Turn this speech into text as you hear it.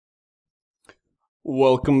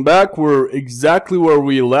Welcome back. We're exactly where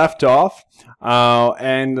we left off.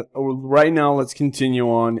 And right now, let's continue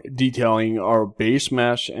on detailing our base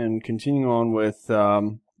mesh and continue on with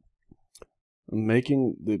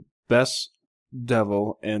making the best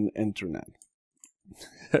devil in internet.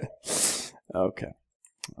 Okay.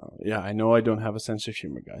 Yeah, I know I don't have a sense of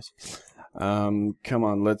humor, guys. Come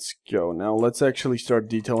on, let's go. Now, let's actually start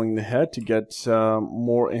detailing the head to get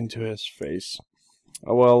more into his face.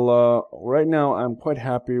 Well, right now I'm quite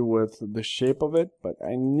happy with the shape of it, but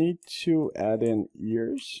I need to add in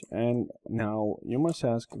ears. And now you must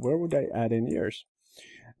ask, where would I add in ears?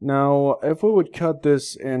 Now, if we would cut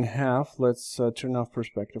this in half, let's turn off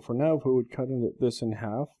perspective for now. If we would cut this in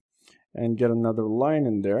half and get another line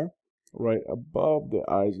in there, right above the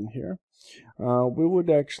eyes in here, we would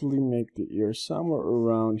actually make the ears somewhere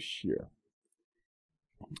around here.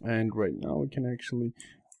 And right now we can actually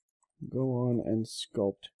go on and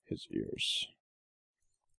sculpt his ears.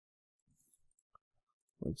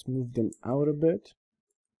 Let's move them out a bit.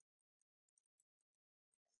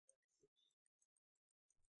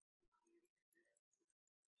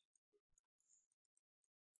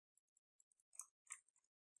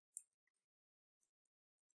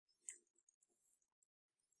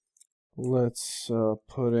 Let's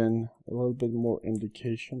put in a little bit more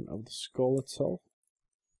indication of the skull itself.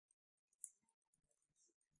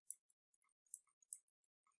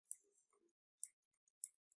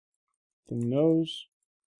 The nose.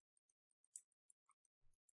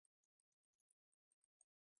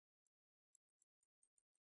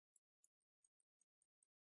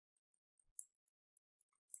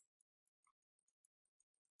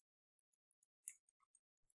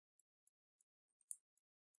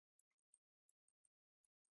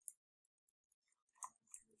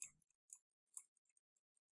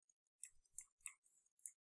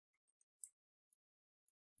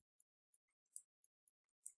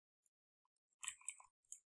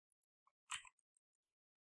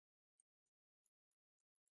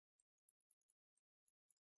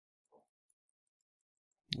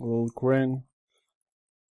 A little grin.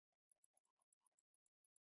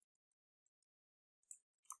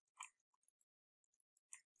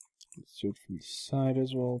 Let's do it from the side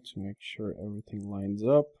as well to make sure everything lines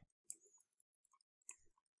up.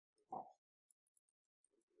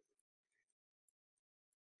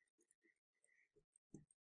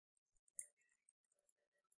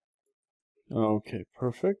 Okay,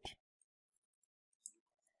 perfect.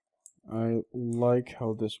 I like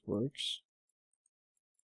how this works.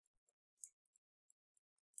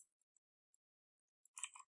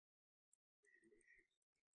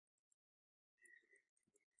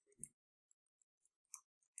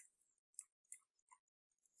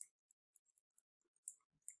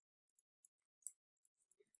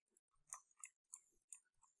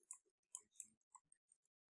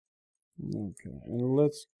 Okay, and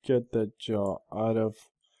let's get that jaw out of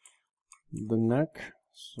the neck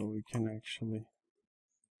so we can actually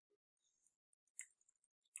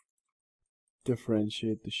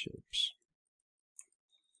differentiate the shapes.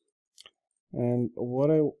 And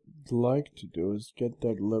what I would like to do is get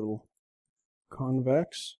that little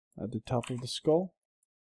convex at the top of the skull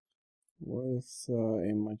with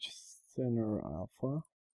a much thinner alpha,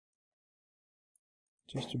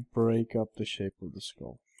 just to break up the shape of the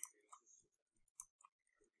skull.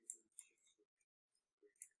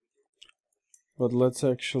 But let's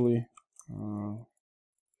actually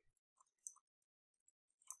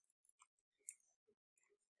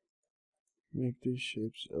make these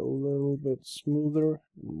shapes a little bit smoother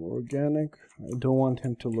and more organic. I don't want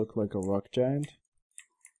him to look like a rock giant.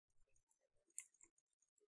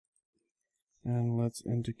 And let's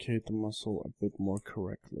indicate the muscle a bit more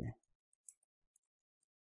correctly.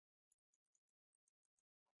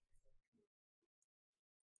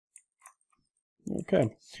 Okay,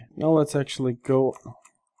 now let's actually go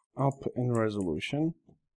up in resolution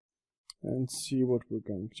and see what we're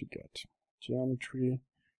going to get. Geometry,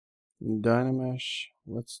 Dynamesh,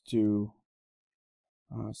 let's do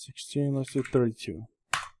 16, let's do 32.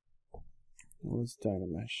 Let's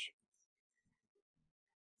Dynamesh.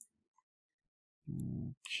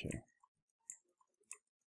 Okay.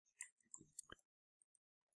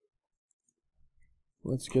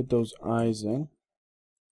 Let's get those eyes in.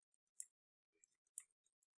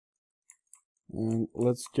 And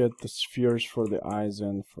let's get the spheres for the eyes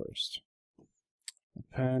in first.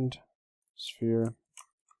 Append, sphere,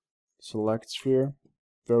 select sphere,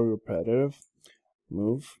 very repetitive.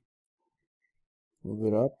 Move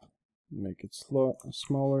it up, make it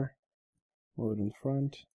smaller, move it in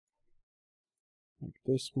front, make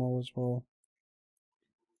this small as well,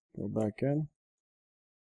 go back in,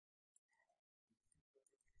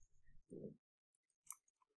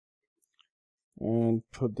 and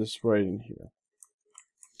put this right in here.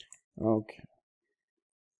 Okay.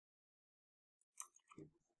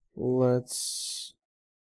 Let's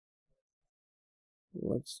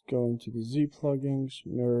go into the Z plugins,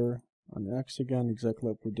 mirror on X again, exactly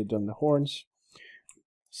like we did on the horns.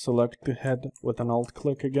 Select the head with an alt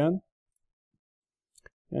click again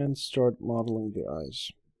and start modeling the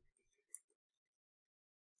eyes.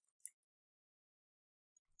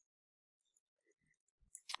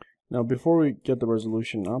 Now before we get the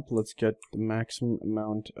resolution up, let's get the maximum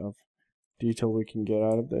amount of detail we can get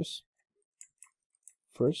out of this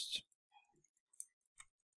first,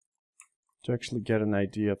 to actually get an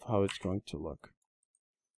idea of how it's going to look.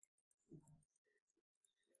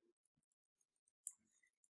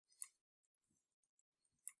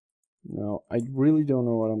 Now, I really don't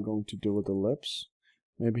know what I'm going to do with the lips.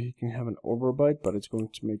 Maybe he can have an overbite, but it's going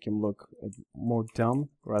to make him look more dumb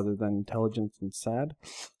rather than intelligent and sad.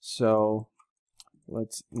 So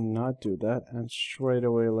let's not do that, and straight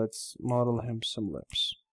away let's model him some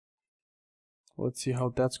lips. Let's see how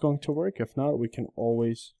that's going to work. If not, we can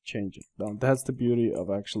always change it. Now, that's the beauty of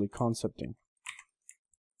actually concepting.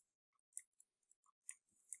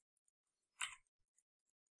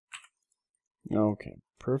 Okay,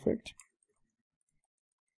 perfect.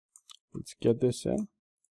 Let's get this in.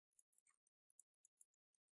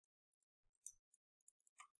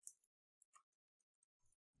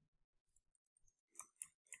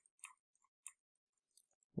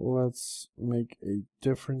 Let's make a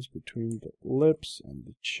difference between the lips and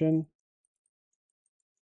the chin.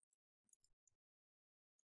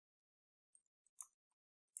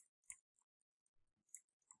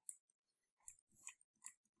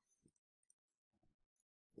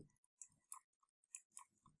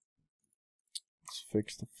 Let's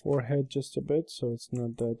fix the forehead just a bit so it's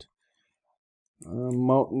not that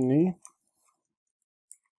mountainy.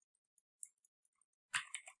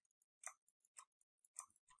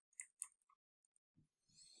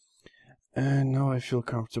 And now I feel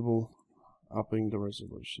comfortable upping the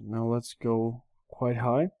resolution. Now let's go quite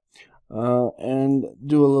high and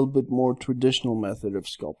do a little bit more traditional method of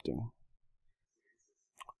sculpting.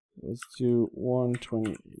 Let's do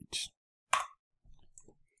 128.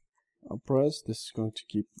 I'll press. This is going to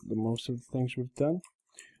keep the most of the things we've done.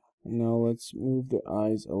 And now let's move the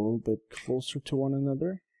eyes a little bit closer to one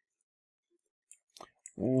another.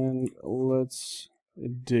 And let's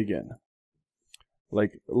dig in.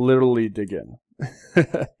 Like, literally dig in.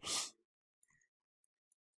 Okay,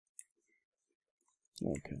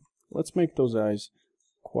 let's make those eyes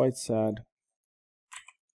quite sad.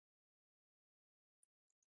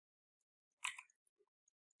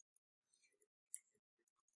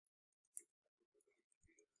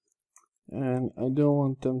 And I don't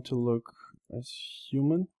want them to look as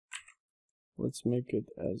human. Let's make it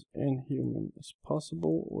as inhuman as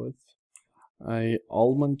possible with a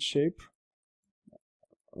almond shape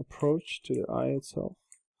approach to the eye itself.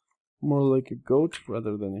 More like a goat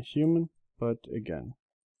rather than a human, but again,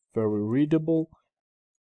 very readable,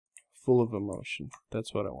 full of emotion.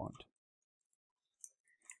 That's what I want.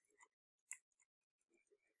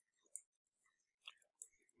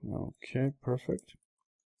 Okay, perfect.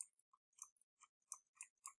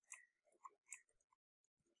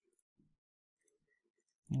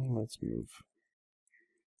 Let's move.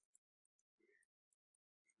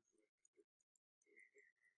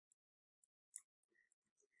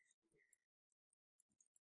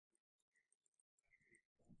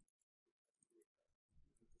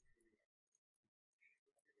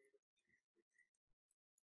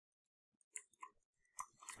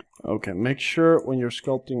 Okay, make sure when you're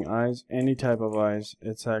sculpting eyes, any type of eyes,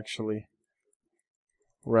 it's actually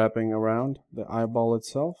wrapping around the eyeball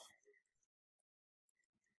itself.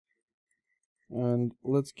 And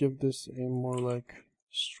let's give this a more like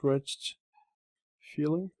stretched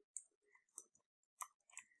feeling.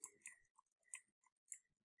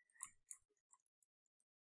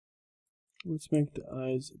 Let's make the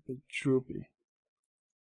eyes a bit droopy.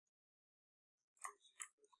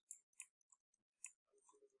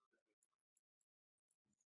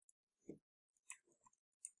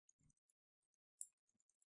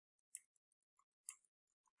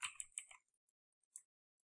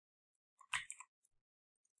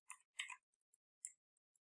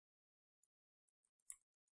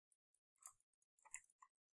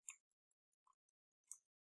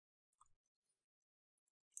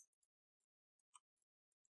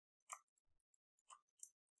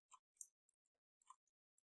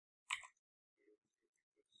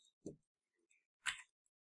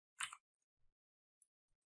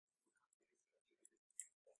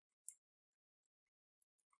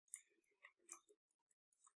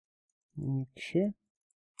 Okay.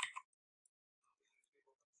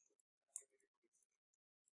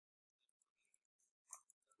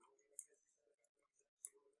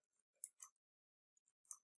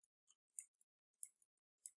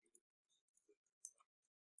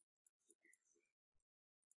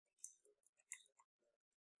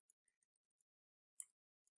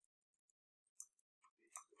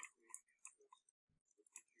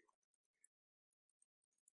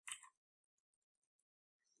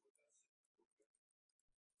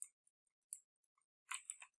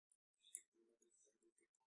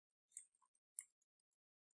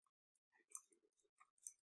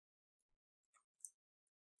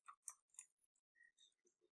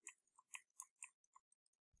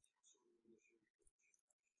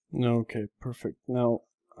 Okay, perfect. Now,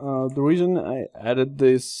 the reason I added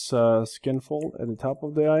this skin fold at the top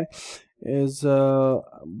of the eye is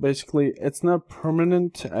basically it's not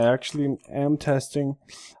permanent. I actually am testing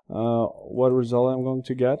what result I'm going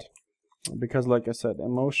to get, because like I said,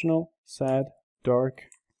 emotional, sad, dark,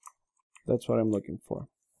 that's what I'm looking for.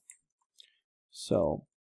 So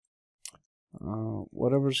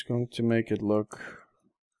whatever's going to make it look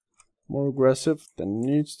more aggressive than it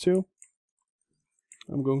needs to,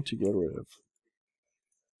 I'm going to get rid of.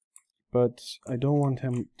 But I don't want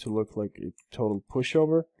him to look like a total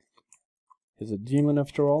pushover. He's a demon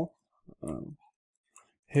after all.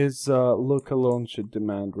 His look alone should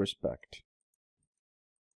demand respect.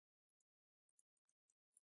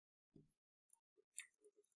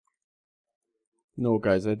 No,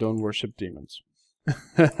 guys, I don't worship demons.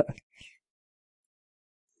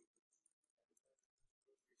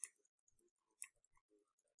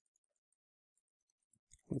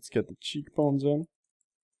 Let's get the cheekbones in.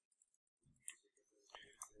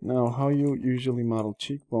 Now, how you usually model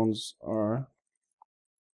cheekbones are,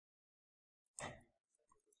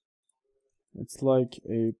 it's like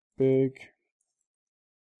a big,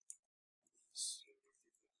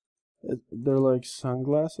 they're like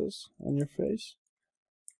sunglasses on your face.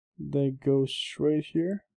 They go straight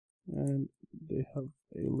here, and they have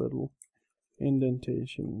a little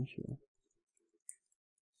indentation in here.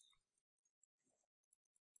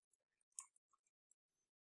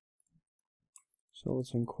 So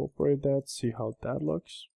let's incorporate that, see how that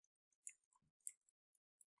looks.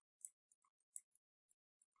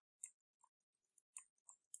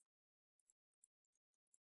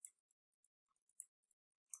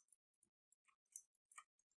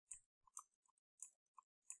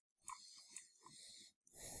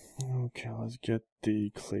 Okay, let's get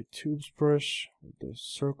the clay tubes brush with the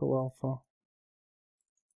circle alpha.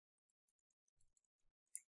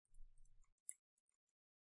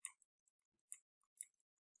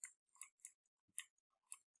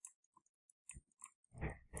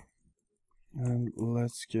 And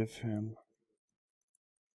let's give him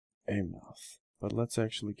a mouth. But let's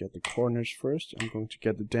actually get the corners first. I'm going to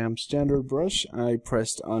get the damn standard brush. I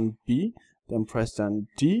pressed on B, then pressed on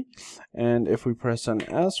D. And if we press on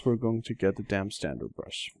S, we're going to get the damn standard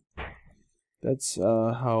brush. That's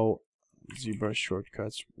how ZBrush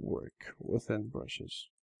shortcuts work within brushes.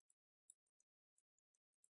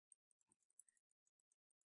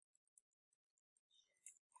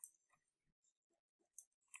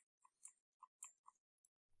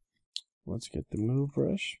 Let's get the move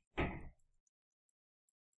brush.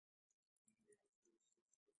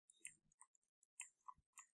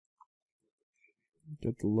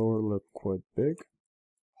 Get the lower lip quite big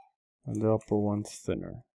and the upper one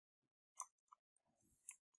thinner.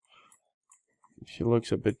 She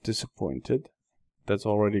looks a bit disappointed. That's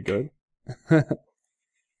already good. Okay.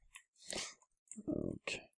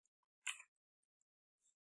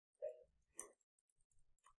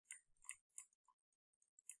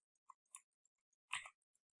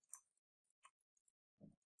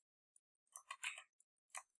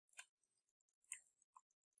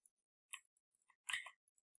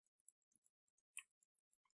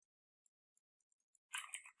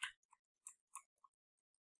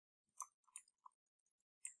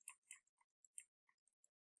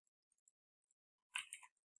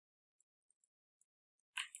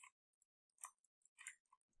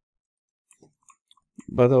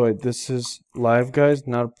 By the way, this is live, guys,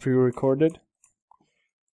 not pre-recorded.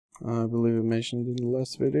 I believe I mentioned in the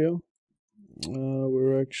last video.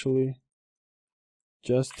 We're actually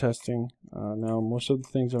just testing. Now, most of the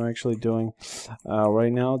things I'm actually doing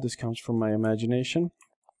right now, this comes from my imagination.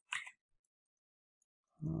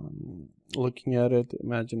 Looking at it,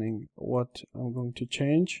 imagining what I'm going to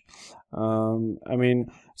change. I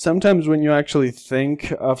mean, sometimes when you actually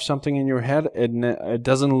think of something in your head, it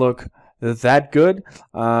doesn't look that good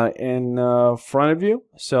in front of you.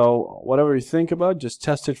 So whatever you think about, just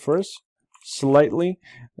test it first. slightly,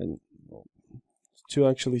 and to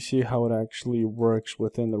actually see how it actually works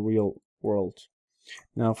within the real world.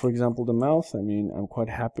 Now, for example, the mouth, I mean, I'm quite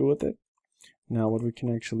happy with it. Now, what we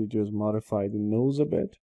can actually do is modify the nose a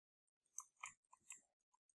bit.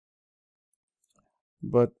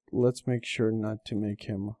 But let's make sure not to make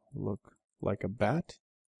him look like a bat.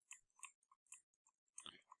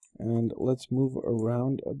 And let's move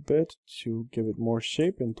around a bit to give it more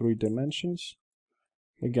shape in 3 dimensions.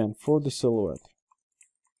 Again, for the silhouette.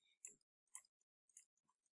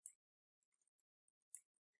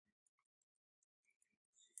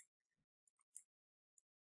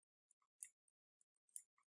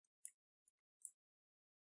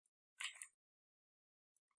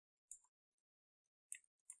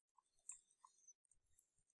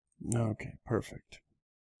 Okay, perfect.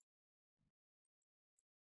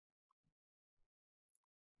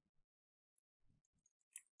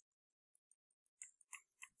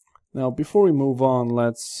 Now, before we move on,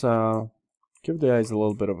 let's give the eyes a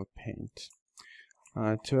little bit of a paint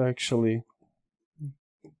to actually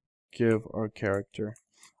give our character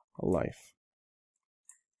a life.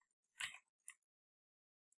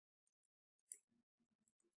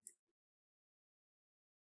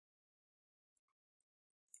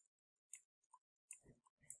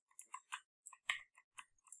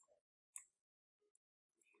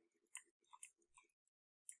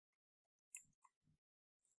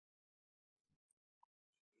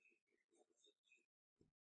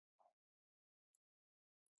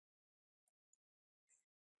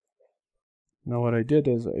 Now what I did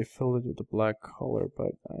is I filled it with a black color,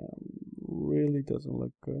 but really doesn't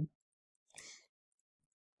look good.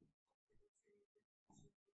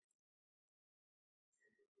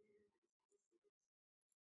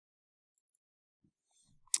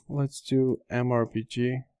 Let's do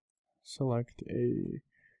MRPG. Select a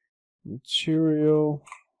material.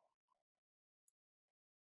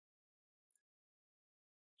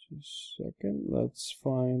 Just a second. Let's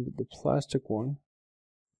find the plastic one.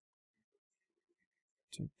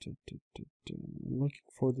 I'm looking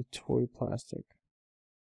for the toy plastic.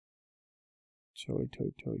 Toy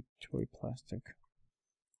plastic.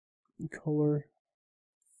 Color,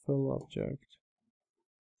 fill object.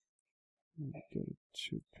 Get it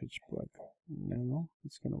to pitch black. Now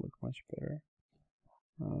it's gonna look much better.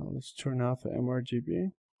 Let's turn off the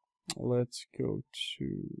mRGB. Let's go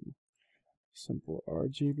to simple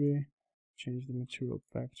RGB. Change the material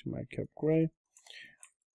back to my cap gray.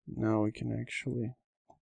 Now we can actually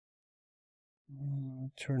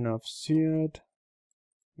turn off cyan.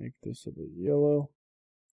 Make this a bit yellow.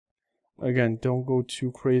 Again, don't go too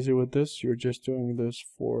crazy with this. You're just doing this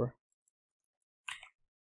for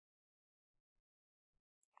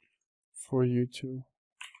you to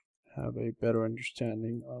have a better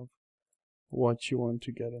understanding of what you want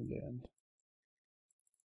to get in the end.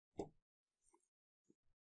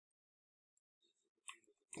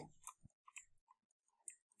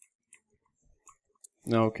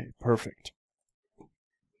 Okay, perfect.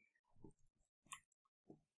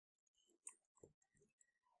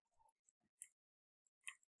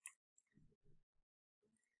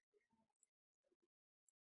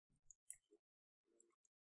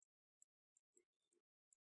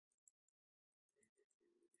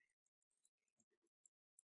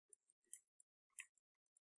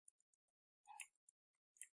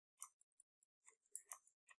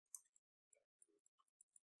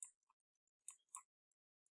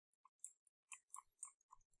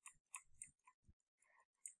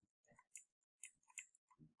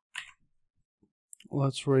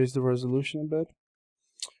 Let's raise the resolution a bit.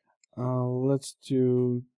 Let's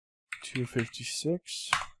do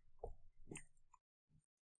 256.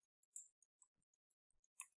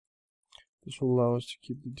 This will allow us to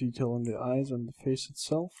keep the detail in the eyes and the face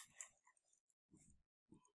itself.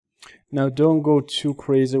 Now don't go too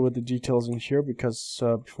crazy with the details in here, because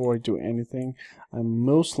before I do anything, I'm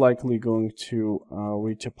most likely going to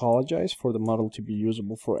retopologize for the model to be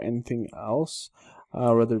usable for anything else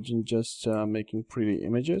rather than just making pretty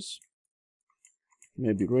images.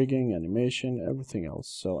 Maybe rigging, animation, everything else.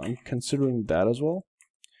 So I'm considering that as well.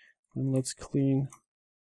 And let's clean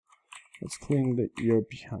the ear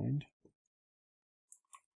behind.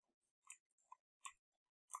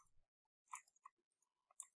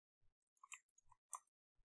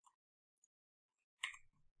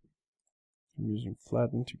 I'm using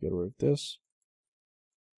flatten to get rid of this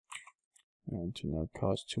and to not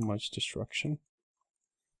cause too much destruction.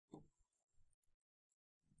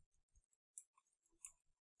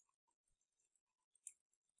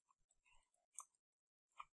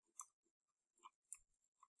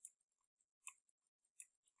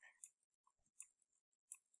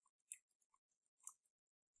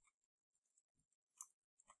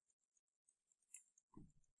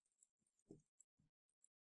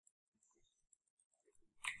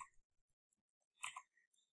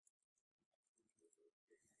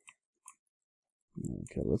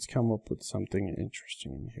 Okay, let's come up with something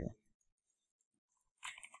interesting in here.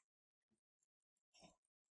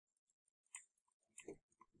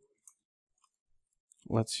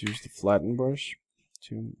 Let's use the flatten brush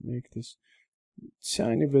to make this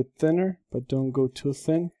tiny bit thinner, but don't go too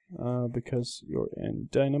thin because you're in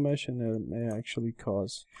Dynamesh and it may actually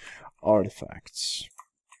cause artifacts.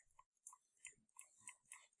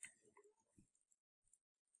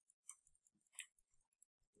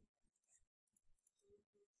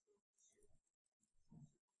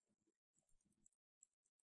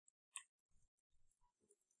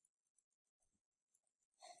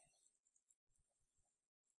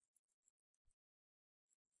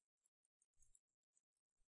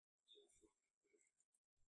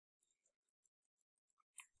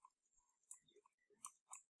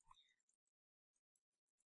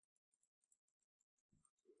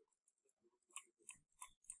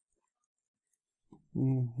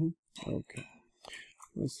 Okay,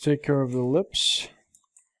 let's take care of the lips.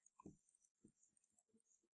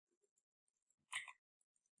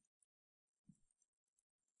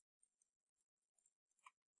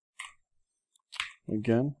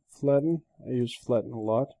 Again, flatten. I use flatten a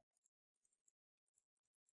lot.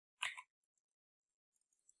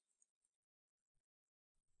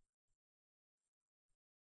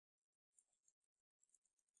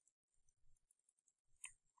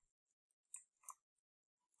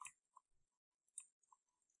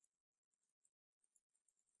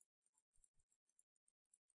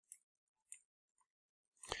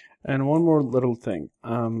 And one more little thing,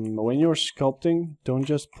 when you're sculpting, don't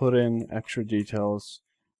just put in extra details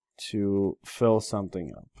to fill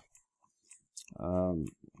something up.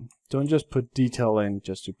 Don't just put detail in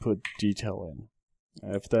just to put detail in,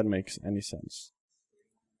 if that makes any sense.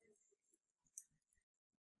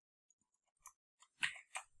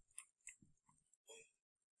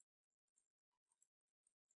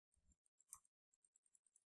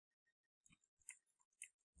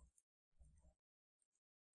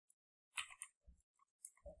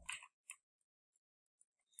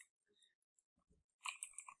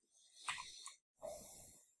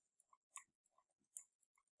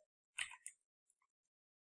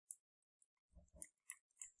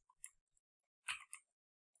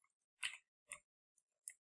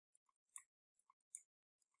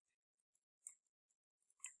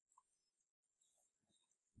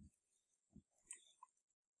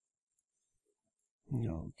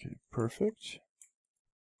 Okay, perfect.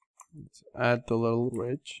 Let's add the little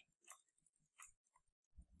ridge.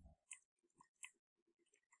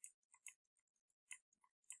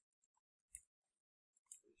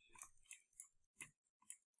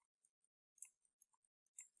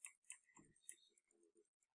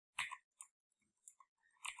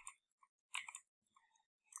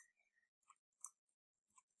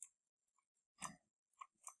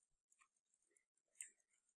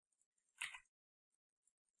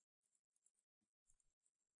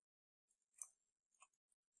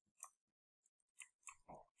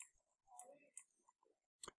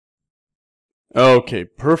 Okay,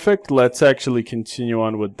 perfect. Let's actually continue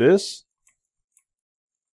on with this.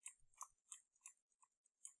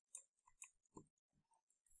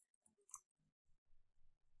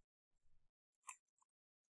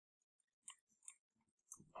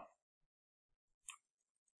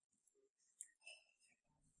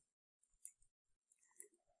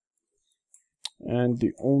 And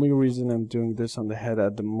the only reason I'm doing this on the head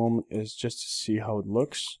at the moment is just to see how it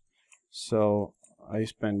looks. So I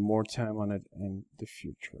spend more time on it in the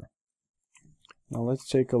future. Now let's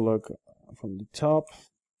take a look from the top.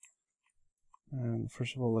 And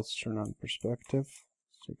first of all, let's turn on perspective.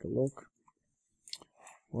 Let's take a look.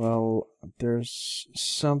 Well, there's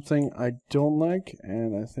something I don't like,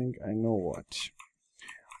 and I think I know what.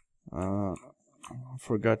 I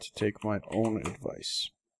forgot to take my own advice.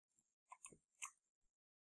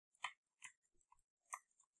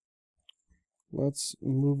 Let's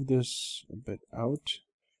move this a bit out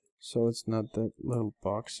so it's not that little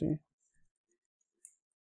boxy.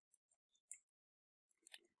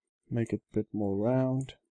 Make it a bit more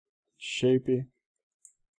round, shapy.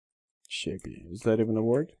 Shapy, is that even a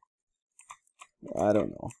word? I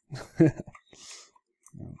don't know.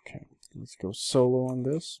 Okay, let's go solo on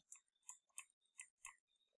this.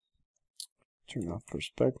 Turn off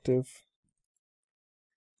perspective.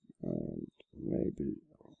 And maybe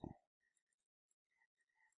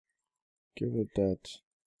give it that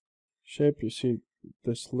shape. You see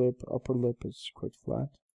this lip, upper lip is quite flat.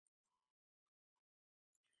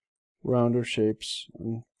 Rounder shapes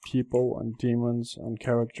on people, on demons, on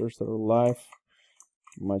characters that are alive,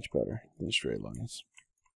 much better than straight lines.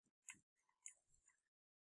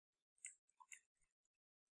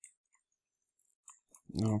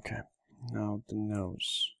 Okay, now the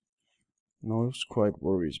nose. Nose quite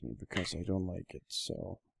worries me because I don't like it,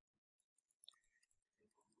 so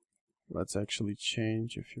let's actually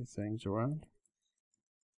change a few things around.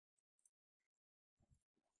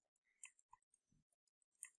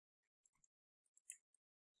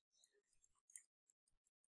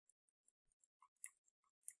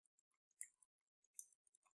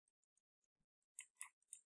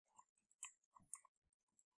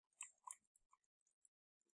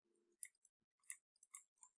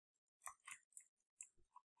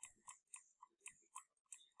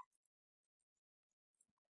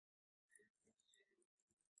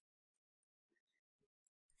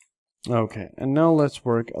 Okay, and now let's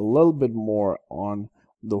work a little bit more on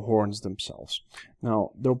the horns themselves. Now,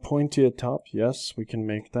 they're pointy at top. Yes, we can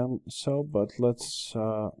make them so, but let's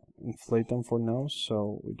inflate them for now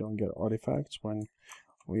so we don't get artifacts when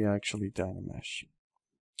we actually Dynamesh.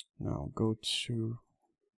 Now, go to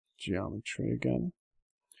geometry again.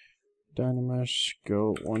 Dynamesh,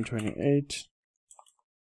 go 128,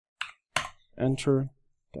 enter,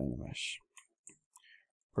 Dynamesh.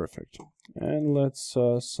 Perfect. And let's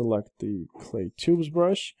select the clay tubes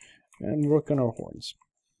brush and work on our horns.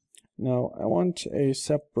 Now I want a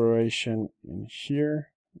separation in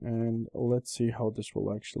here, and let's see how this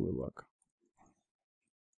will actually look.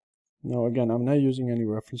 Now again, I'm not using any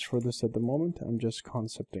reference for this at the moment. I'm just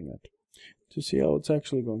concepting it to see how it's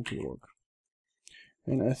actually going to work.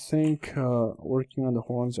 And I think working on the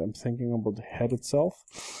horns, I'm thinking about the head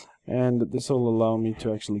itself. And this will allow me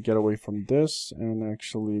to actually get away from this and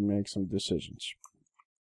actually make some decisions.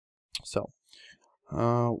 So,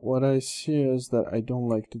 what I see is that I don't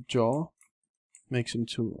like the jaw. Makes him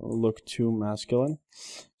look too masculine.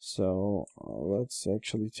 So, let's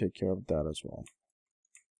actually take care of that as well.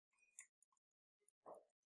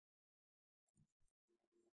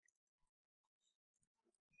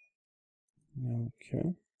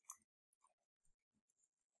 Okay.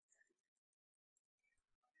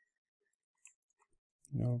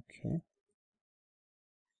 Okay.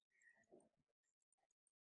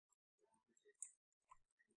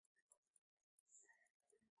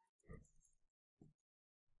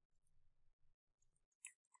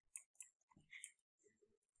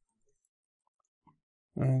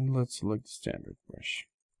 And let's select the standard brush.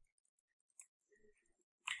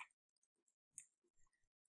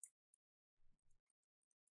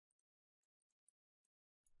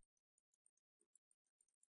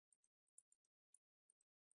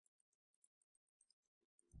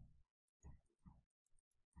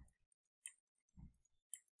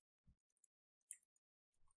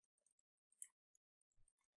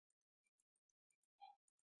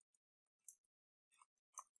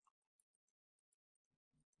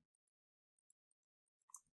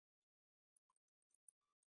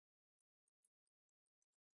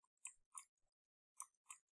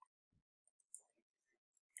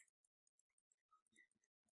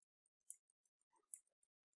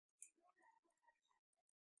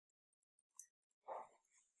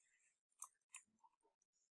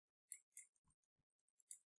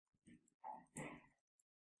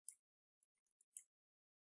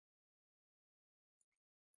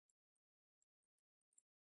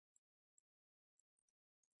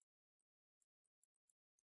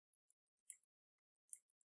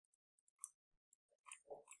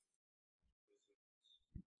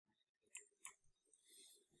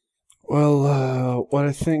 Well, what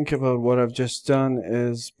I think about what I've just done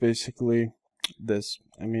is basically this.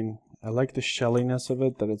 I mean, I like the shelliness of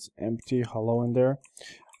it, that it's empty, hollow in there,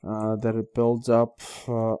 that it builds up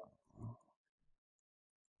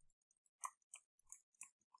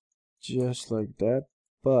just like that.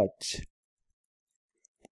 But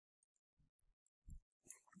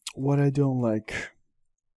what I don't like,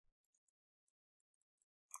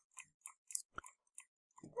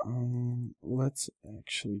 let's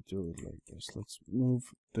actually do it like this. Let's move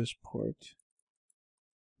this part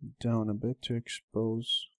down a bit to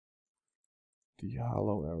expose the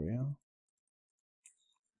hollow area.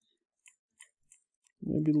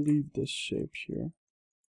 Maybe leave this shape here,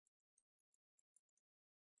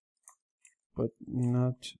 but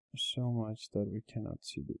not so much that we cannot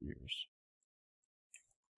see the ears.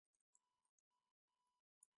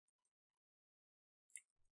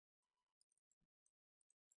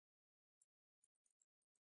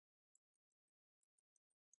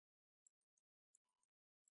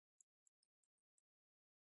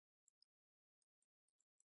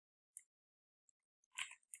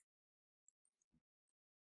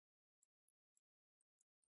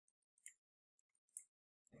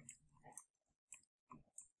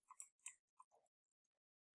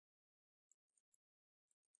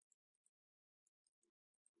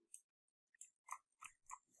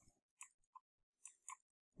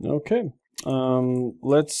 Okay.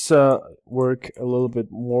 Let's work a little bit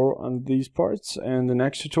more on these parts in the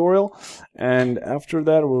next tutorial, and after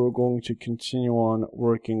that we're going to continue on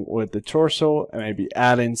working with the torso and maybe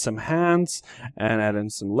add in some hands and add in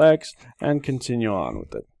some legs and continue on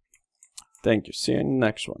with it. Thank you. See you in the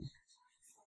next one.